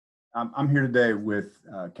I'm here today with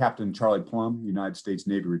Captain Charlie Plumb, United States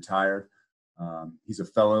Navy retired. He's a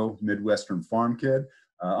fellow Midwestern farm kid.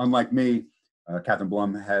 Unlike me, Captain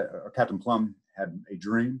Plumb had a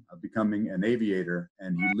dream of becoming an aviator,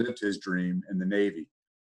 and he lived his dream in the Navy.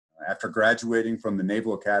 After graduating from the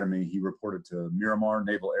Naval Academy, he reported to Miramar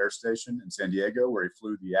Naval Air Station in San Diego, where he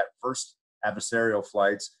flew the first adversarial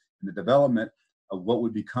flights in the development of what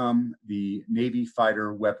would become the Navy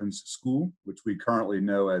Fighter Weapons School, which we currently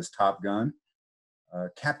know as Top Gun.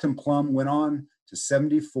 Captain Plumb went on to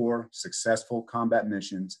 74 successful combat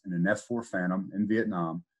missions in an F-4 Phantom in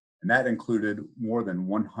Vietnam, and that included more than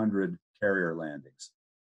 100 carrier landings.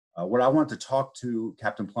 What I want to talk to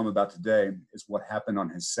Captain Plumb about today is what happened on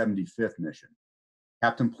his 75th mission.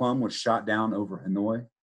 Captain Plumb was shot down over Hanoi.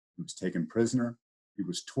 He was taken prisoner. He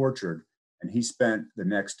was tortured, and he spent the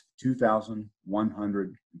next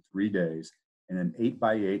 2,103 days in an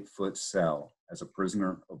 8-by-8-foot cell as a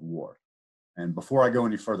prisoner of war. And before I go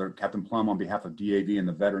any further, Captain Plumb, on behalf of DAV and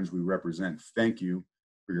the veterans we represent, thank you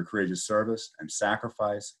for your courageous service and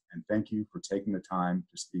sacrifice, and thank you for taking the time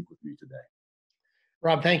to speak with me today.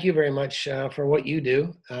 Rob, thank you very much for what you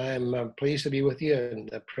do. I'm pleased to be with you and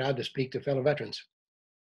proud to speak to fellow veterans.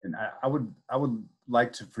 And I would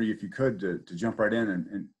like to, for you, if you could, to jump right in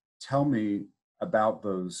and tell me about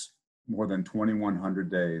those more than 2,100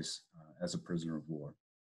 days as a prisoner of war.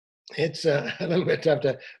 It's a little bit tough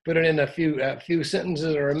to put it in a few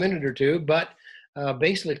sentences or a minute or two, but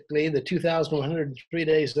basically the 2,103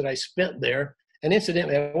 days that I spent there, and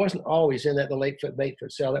incidentally, I wasn't always in the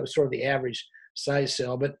 8-foot cell. That was sort of the average size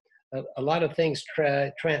cell, but a lot of things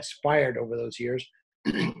transpired over those years.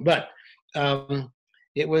 But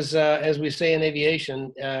it was, as we say in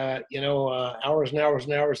aviation, hours and hours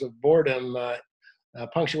and hours of boredom,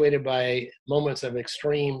 punctuated by moments of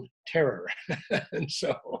extreme terror. And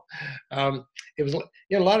so it was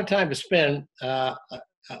a lot of time to spend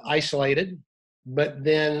isolated, but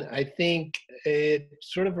then I think it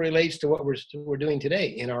sort of relates to what we're doing today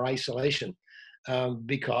in our isolation.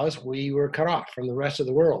 Because we were cut off from the rest of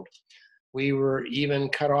the world. We were even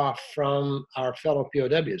cut off from our fellow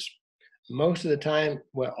POWs. Most of the time,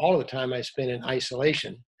 well, all of the time I spent in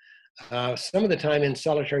isolation, some of the time in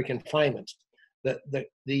solitary confinement. And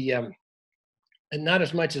not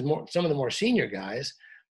as much as some of the more senior guys.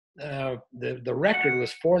 The record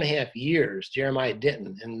was 4.5 years, Jeremiah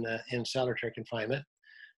Denton, in solitary confinement.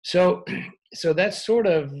 So that's sort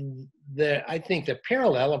of I think the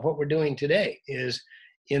parallel of what we're doing today is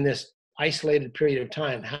in this isolated period of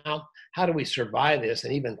time. How do we survive this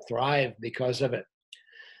and even thrive because of it?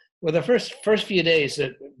 Well, the first few days,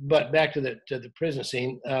 but back to the prison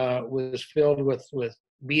scene, was filled with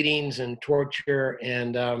beatings and torture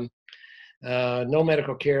and no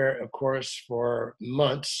medical care, of course, for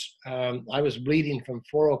months. I was bleeding from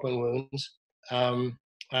 4 open wounds.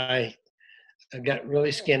 I got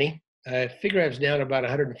really skinny. I figure I was down about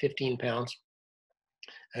 115 pounds,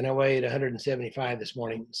 and I weighed 175 this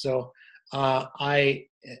morning. So and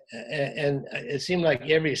it seemed like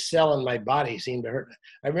every cell in my body seemed to hurt.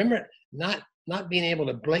 I remember not being able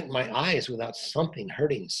to blink my eyes without something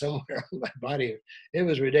hurting somewhere on my body. It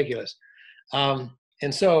was ridiculous. And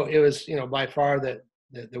so it was, by far the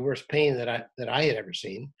worst pain that I had ever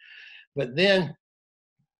seen. But then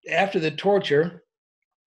after the torture,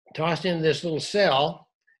 tossed into this little cell,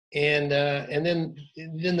 and then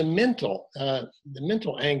the mental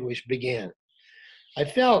anguish began. I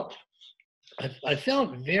felt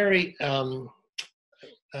very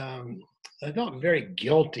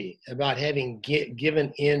guilty about having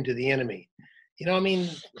given in to the enemy.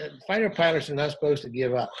 Fighter pilots are not supposed to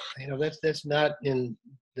give up. That's not in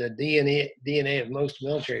the DNA of most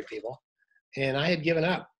military people, and I had given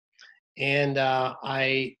up. And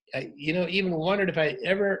I even wondered if I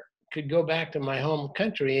ever could go back to my home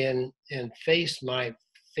country and face my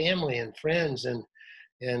family and friends and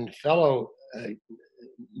fellow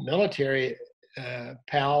military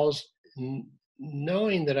pals,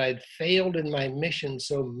 knowing that I'd failed in my mission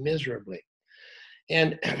so miserably.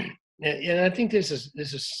 And I think this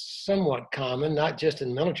is somewhat common, not just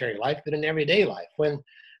in military life, but in everyday life. When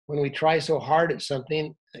we try so hard at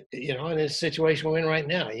something, in this situation we're in right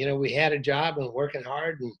now, we had a job and working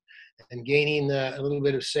hard and gaining a little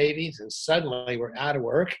bit of savings, and suddenly we're out of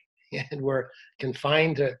work and we're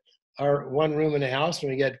confined to our one room in the house,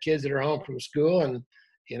 and we got kids that are home from school, and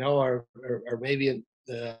or maybe an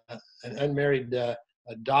unmarried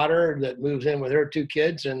daughter that moves in with her 2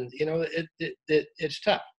 kids, and it's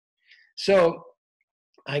tough. So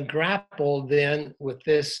I grappled then with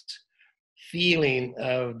this feeling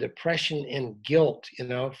of depression and guilt,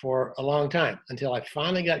 for a long time, until I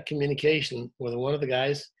finally got communication with one of the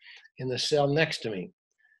guys in the cell next to me,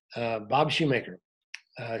 Bob Shoemaker.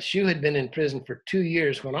 Shu had been in prison for 2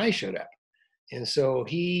 years when I showed up. And so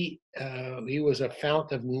he was a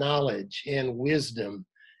fount of knowledge and wisdom.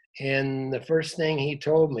 And the first thing he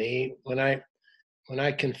told me when I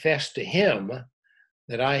confessed to him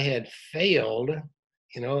that I had failed,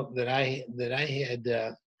 that I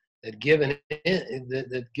had given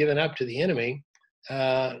up to the enemy,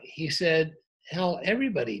 he said, "Hell,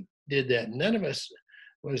 everybody did that. None of us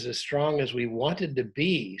was as strong as we wanted to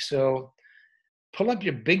be. So pull up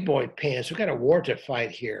your big boy pants. We've got a war to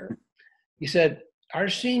fight here." He said, "Our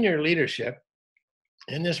senior leadership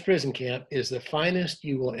in this prison camp is the finest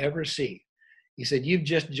you will ever see." He said, "You've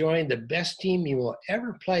just joined the best team you will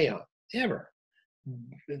ever play on, ever.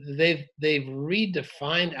 They've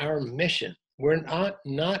redefined our mission. We're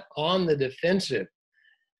not on the defensive."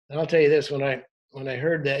 And I'll tell you this, when I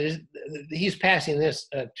heard that, he's passing this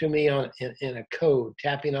to me in a code,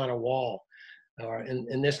 tapping on a wall. Or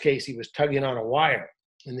in this case, he was tugging on a wire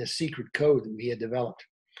in this secret code that we had developed.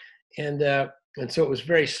 And so it was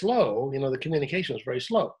very slow, the communication was very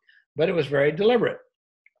slow, but it was very deliberate.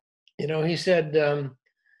 He said,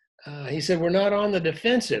 "We're not on the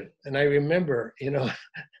defensive." And I remember,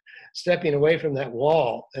 stepping away from that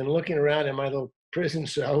wall and looking around in my little prison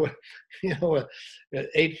cell,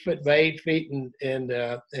 8 foot by 8 feet, and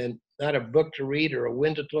not a book to read or a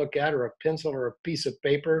window to look at or a pencil or a piece of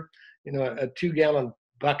paper. A 2-gallon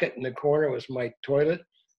bucket in the corner was my toilet.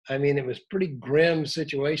 I mean, it was pretty grim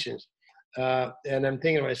situations. And I'm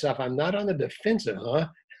thinking to myself, I'm not on the defensive, huh?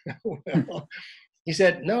 Well, he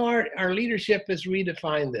said, "No, our leadership has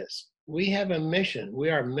redefined this. We have a mission. We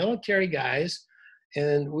are military guys,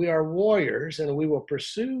 and we are warriors, and we will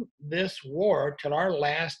pursue this war till our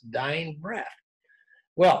last dying breath."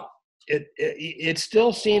 Well, it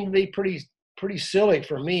still seemed to be pretty silly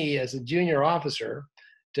for me as a junior officer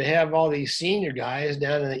to have all these senior guys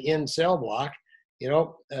down in the in cell block,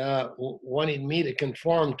 wanting me to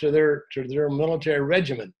conform to their military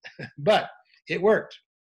regimen. But it worked.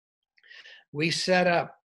 We set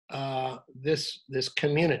up this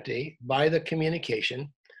community by the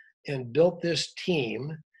communication and built this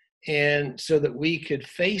team, and so that we could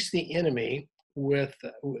face the enemy with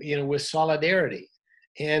solidarity.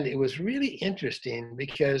 And it was really interesting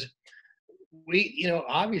because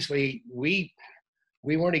obviously we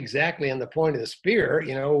weren't exactly on the point of the spear.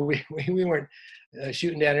 We weren't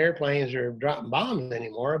shooting down airplanes or dropping bombs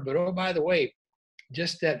anymore. But oh, by the way,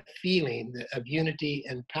 just that feeling of unity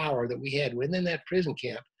and power that we had within that prison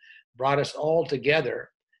camp brought us all together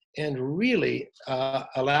and really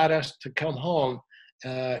allowed us to come home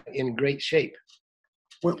in great shape.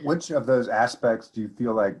 Which of those aspects do you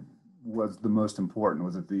feel like was the most important?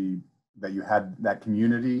 Was it that you had that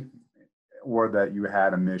community, or that you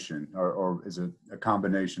had a mission, or is it a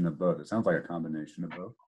combination of both? It sounds like a combination of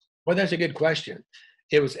both. Well, that's a good question.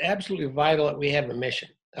 It was absolutely vital that we have a mission,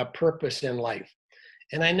 a purpose in life.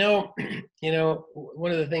 And I know,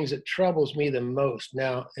 one of the things that troubles me the most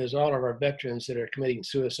now is all of our veterans that are committing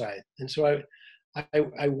suicide. And so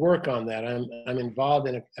I work on that. I'm involved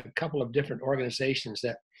in a couple of different organizations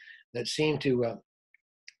that seem to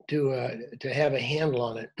have a handle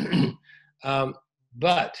on it.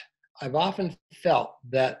 But I've often felt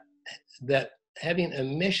that having a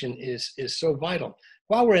mission is so vital.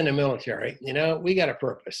 While we're in the military, we got a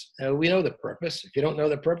purpose. We know the purpose. If you don't know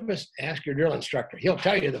the purpose, ask your drill instructor. He'll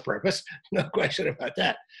tell you the purpose. No question about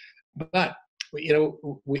that. But we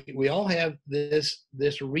all have this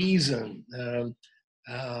reason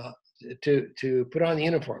to put on the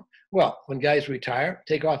uniform. Well, when guys retire,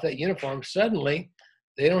 take off that uniform, suddenly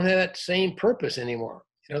they don't have that same purpose anymore.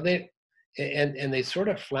 They sort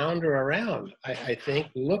of flounder around, I think,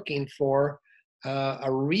 looking for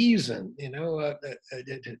a reason,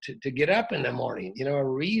 to get up in the morning, a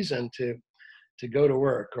reason to go to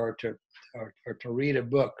work, or to read a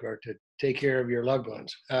book, or to take care of your loved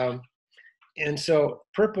ones. And so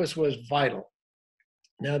purpose was vital.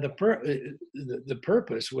 Now the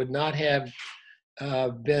purpose would not have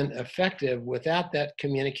been effective without that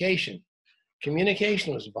communication.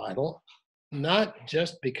 Communication was vital, not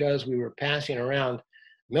just because we were passing around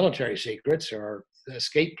military secrets or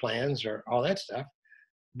escape plans or all that stuff,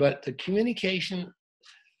 but the communication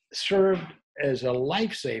served as a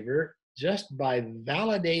lifesaver just by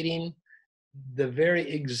validating the very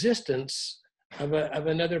existence of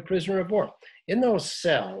another prisoner of war. In those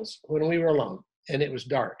cells, when we were alone and it was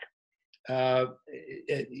dark,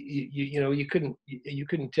 you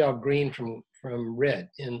couldn't tell green from red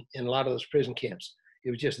in a lot of those prison camps. It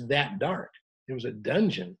was just that dark. It was a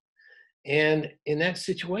dungeon. And in that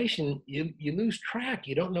situation, you lose track.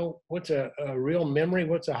 You don't know what's a real memory,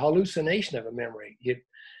 what's a hallucination of a memory.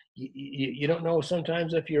 You don't know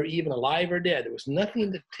sometimes if you're even alive or dead. There was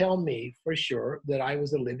nothing to tell me for sure that I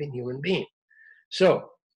was a living human being.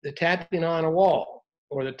 So the tapping on a wall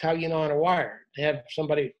or the tugging on a wire, to have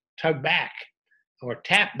somebody tug back or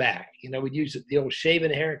tap back, we'd use the old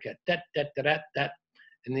shaving haircut, that, that,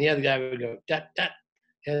 and the other guy would go, that,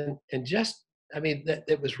 and just, that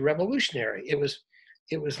it was revolutionary. It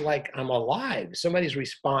was like I'm alive. Somebody's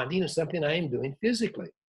responding to something I am doing physically.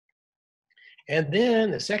 And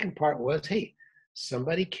then the second part was, hey,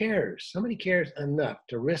 somebody cares. Somebody cares enough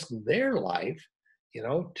to risk their life,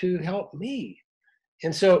 to help me.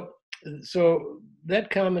 And so that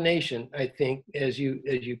combination, I think, as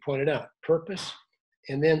you pointed out, purpose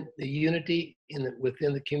and then the unity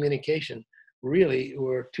within the communication really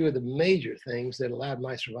were two of the major things that allowed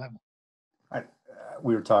my survival.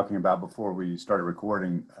 We were talking about before we started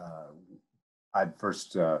recording. I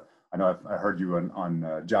know I heard you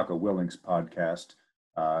on Jocko Willink's podcast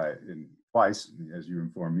twice, as you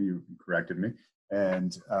informed me. You corrected me,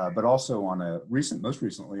 and but also most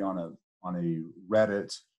recently on a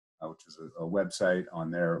Reddit, which is a website on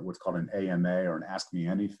there, what's called an AMA or an Ask Me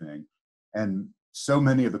Anything, and so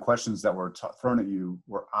many of the questions that were thrown at you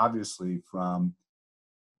were obviously from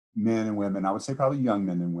men and women. I would say probably young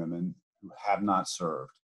men and women who have not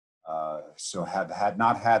served, so had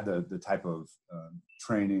not had the type of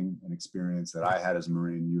training and experience that I had as a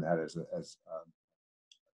Marine, you had as a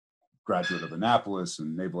graduate of Annapolis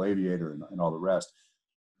and naval aviator and all the rest.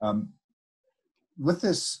 With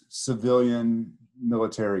this civilian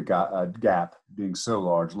military gap being so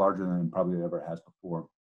larger than it probably ever has before,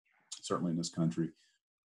 certainly in this country,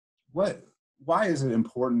 why is it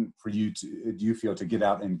important for you do you feel, to get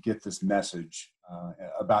out and get this message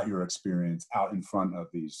about your experience out in front of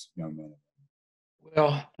these young men?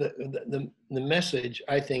 Well, the message,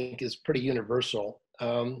 I think, is pretty universal.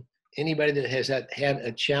 Anybody that has had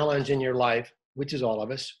a challenge in your life, which is all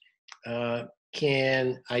of us,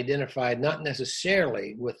 can identify not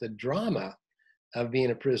necessarily with the drama of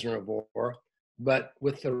being a prisoner of war, but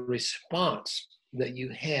with the response that you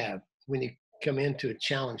have when you come into a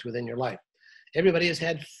challenge within your life. Everybody has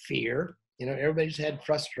had fear, everybody's had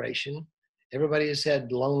frustration, everybody has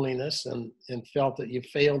had loneliness and felt that you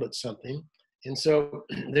failed at something. And so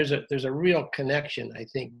there's a real connection, I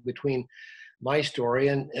think, between my story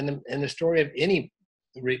and the story of any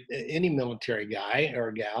military guy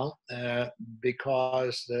or gal,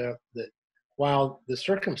 because while the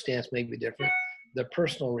circumstance may be different, the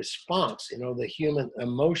personal response, the human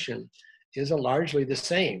emotion is largely the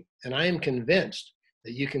same. And I am convinced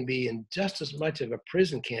that you can be in just as much of a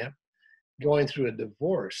prison camp going through a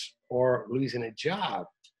divorce or losing a job,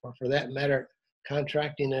 or for that matter,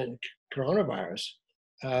 contracting a coronavirus.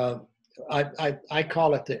 I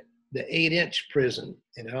call it the 8-inch prison.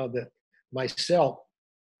 My cell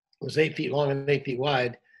was 8 feet long and 8 feet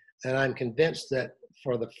wide. And I'm convinced that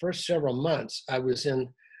for the first several months, I was in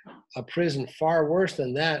a prison far worse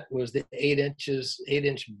than that was the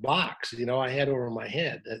 8-inch box, I had over my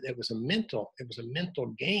head. It was a mental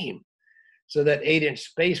game. So that 8-inch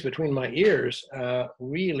space between my ears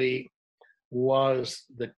really was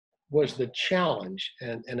the challenge,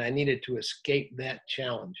 and I needed to escape that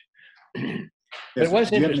challenge. But it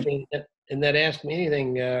was interesting in that Ask Me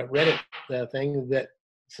Anything Reddit thing that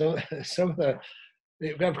some of the,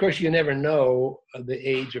 of course, you never know the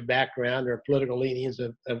age or background or political leanings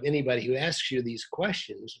of anybody who asks you these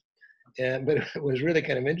questions. But it was really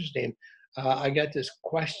kind of interesting. I got this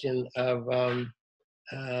question of,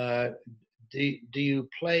 do you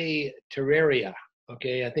play Terraria?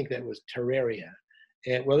 Okay, I think that was Terraria.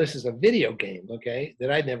 And well, this is a video game, okay,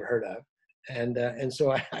 that I'd never heard of. And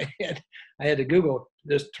so I had to Google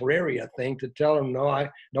this Terraria thing to tell them, no, I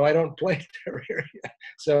don't play Terraria.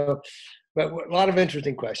 So, but a lot of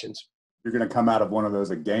interesting questions. You're going to come out of one of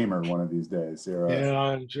those a gamer one of these days. Yeah,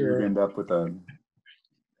 I'm sure. You're going to end up with a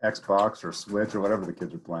Xbox or Switch or whatever the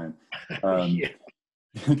kids are playing.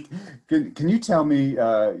 Can you tell me,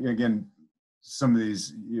 again, some of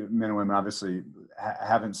these men and women obviously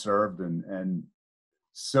haven't served, and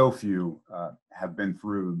so few have been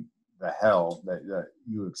through the hell that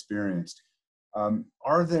you experienced.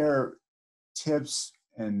 Are there tips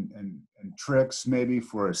and tricks maybe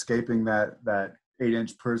for escaping that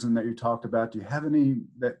 8-inch prison that you talked about? Do you have anything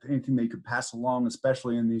that you could pass along,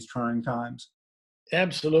 especially in these trying times?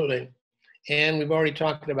 Absolutely. And we've already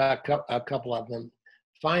talked about a couple of them.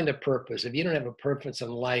 Find a purpose. If you don't have a purpose in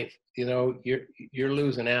life, you're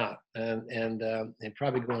losing out and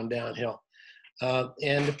probably going downhill.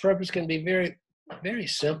 And the purpose can be very, very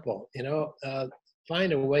simple.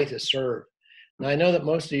 Find a way to serve. Now, I know that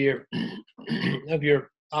most of your of your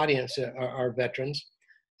audience are veterans,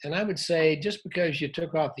 and I would say just because you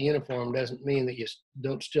took off the uniform doesn't mean that you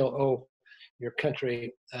don't still owe your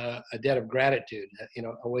country a debt of gratitude.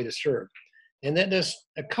 A way to serve, and that does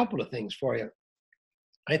a couple of things for you.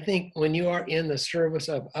 I think when you are in the service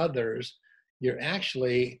of others, you're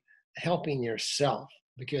actually helping yourself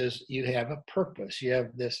because you have a purpose. You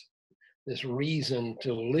have this reason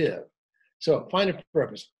to live. So find a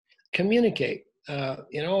purpose. Communicate.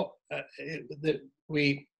 That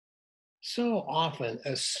we so often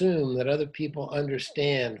assume that other people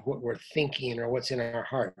understand what we're thinking or what's in our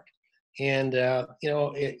heart, and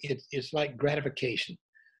it's like gratification.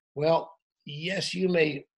 Well, yes, you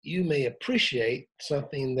may appreciate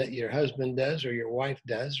something that your husband does or your wife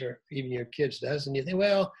does or even your kids does, and you think,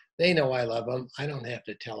 well, they know I love them. I don't have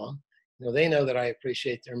to tell them. They know that I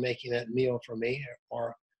appreciate their making that meal for me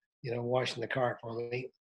or washing the car for me.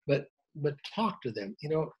 But talk to them.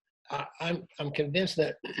 I'm convinced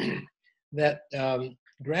that that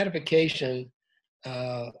gratification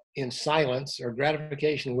in silence or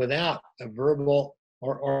gratification without a verbal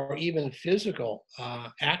or even physical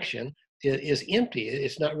action is empty.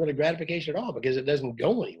 It's not really gratification at all because it doesn't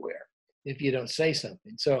go anywhere if you don't say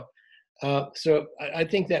something. So I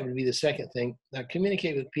think that would be the second thing.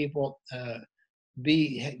 Communicate with people, have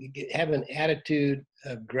an attitude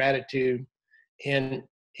of gratitude, and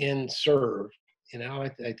serve.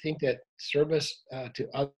 I think that service to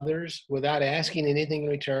others without asking anything in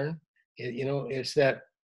return, it's that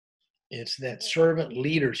servant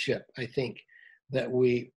leadership. I think that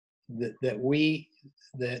we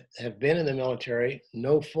that have been in the military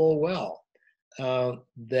know full well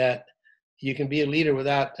that you can be a leader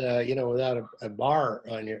without a bar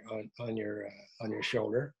on your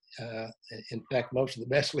shoulder. In fact, most of the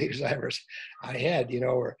best leaders I had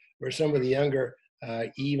were some of the younger,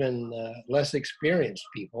 even less experienced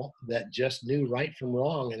people that just knew right from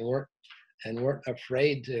wrong and weren't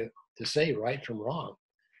afraid to say right from wrong.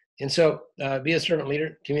 And so, be a servant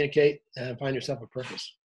leader, communicate, and find yourself a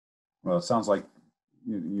purpose. Well, it sounds like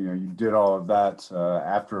you did all of that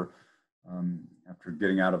after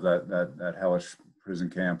getting out of that hellish prison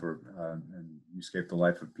camp, and you escaped the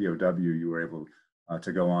life of POW. You were able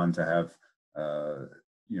to go on to have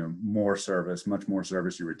more service, much more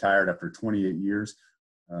service. You retired after 28 years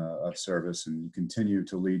of service, and you continue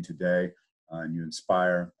to lead today, and you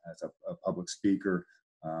inspire as a public speaker.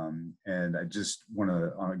 And I just want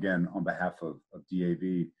to, again, on behalf of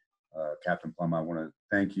DAV, Captain Plumb, I want to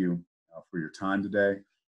thank you for your time today.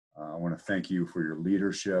 I want to thank you for your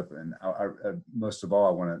leadership. And most of all,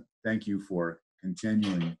 I want to thank you for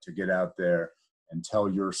continuing to get out there and tell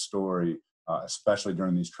your story, especially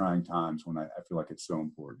during these trying times when I feel like it's so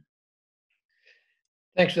important.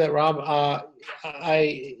 Thanks for that, Rob.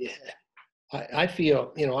 I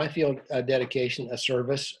feel a dedication, a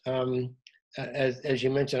service. As you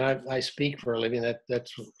mentioned, I speak for a living.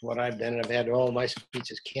 That's what I've done, and I've had all my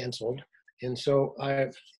speeches canceled. And so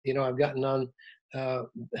I've gotten on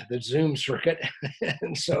the Zoom circuit,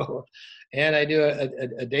 and I do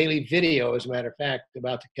a daily video, as a matter of fact,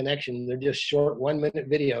 about the connection. They're just short 1-minute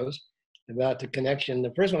videos about the connection.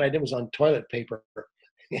 The first one I did was on toilet paper,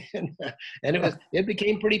 and it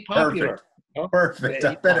became pretty popular. Perfect.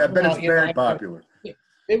 I bet it's very popular.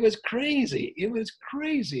 It was crazy.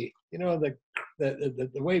 The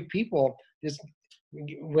way people just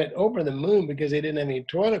went over the moon because they didn't have any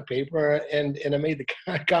toilet paper, and I made the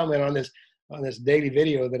comment on this daily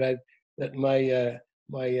video that my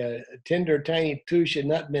tender tiny touche had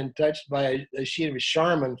not been touched by a sheet of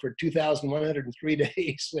Charmin for 2,103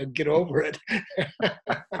 days. So get over it.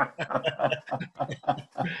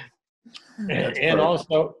 And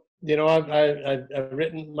also, I've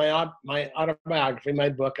written my autobiography, my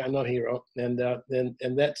book, I'm No Hero, and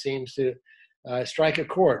that seems to strike a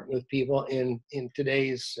chord with people in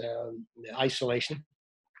today's isolation.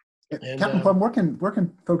 And, Captain Plumb, where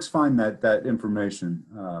can folks find that information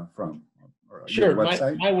from? Sure,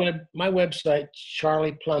 my website,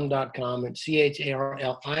 charlieplumb.com, and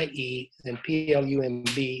CHARLIE and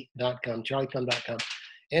PLUMB.com, charlieplumb.com,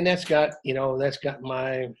 and that's got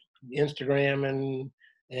my Instagram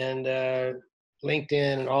and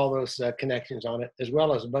LinkedIn and all those connections on it, as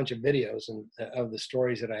well as a bunch of videos and of the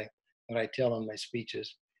stories that I tell in my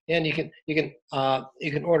speeches. And you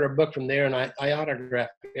can order a book from there, and I autograph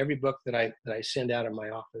every book that I send out of my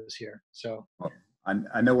office here. So. Well,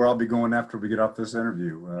 I know where I'll be going after we get off this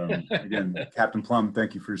interview. Again, Captain Plumb,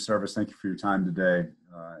 thank you for your service. Thank you for your time today,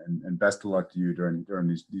 and best of luck to you during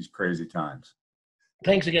these crazy times.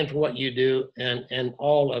 thanks again for what you do, and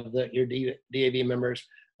all of your DAV members.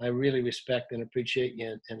 I really respect and appreciate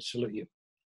you and salute you.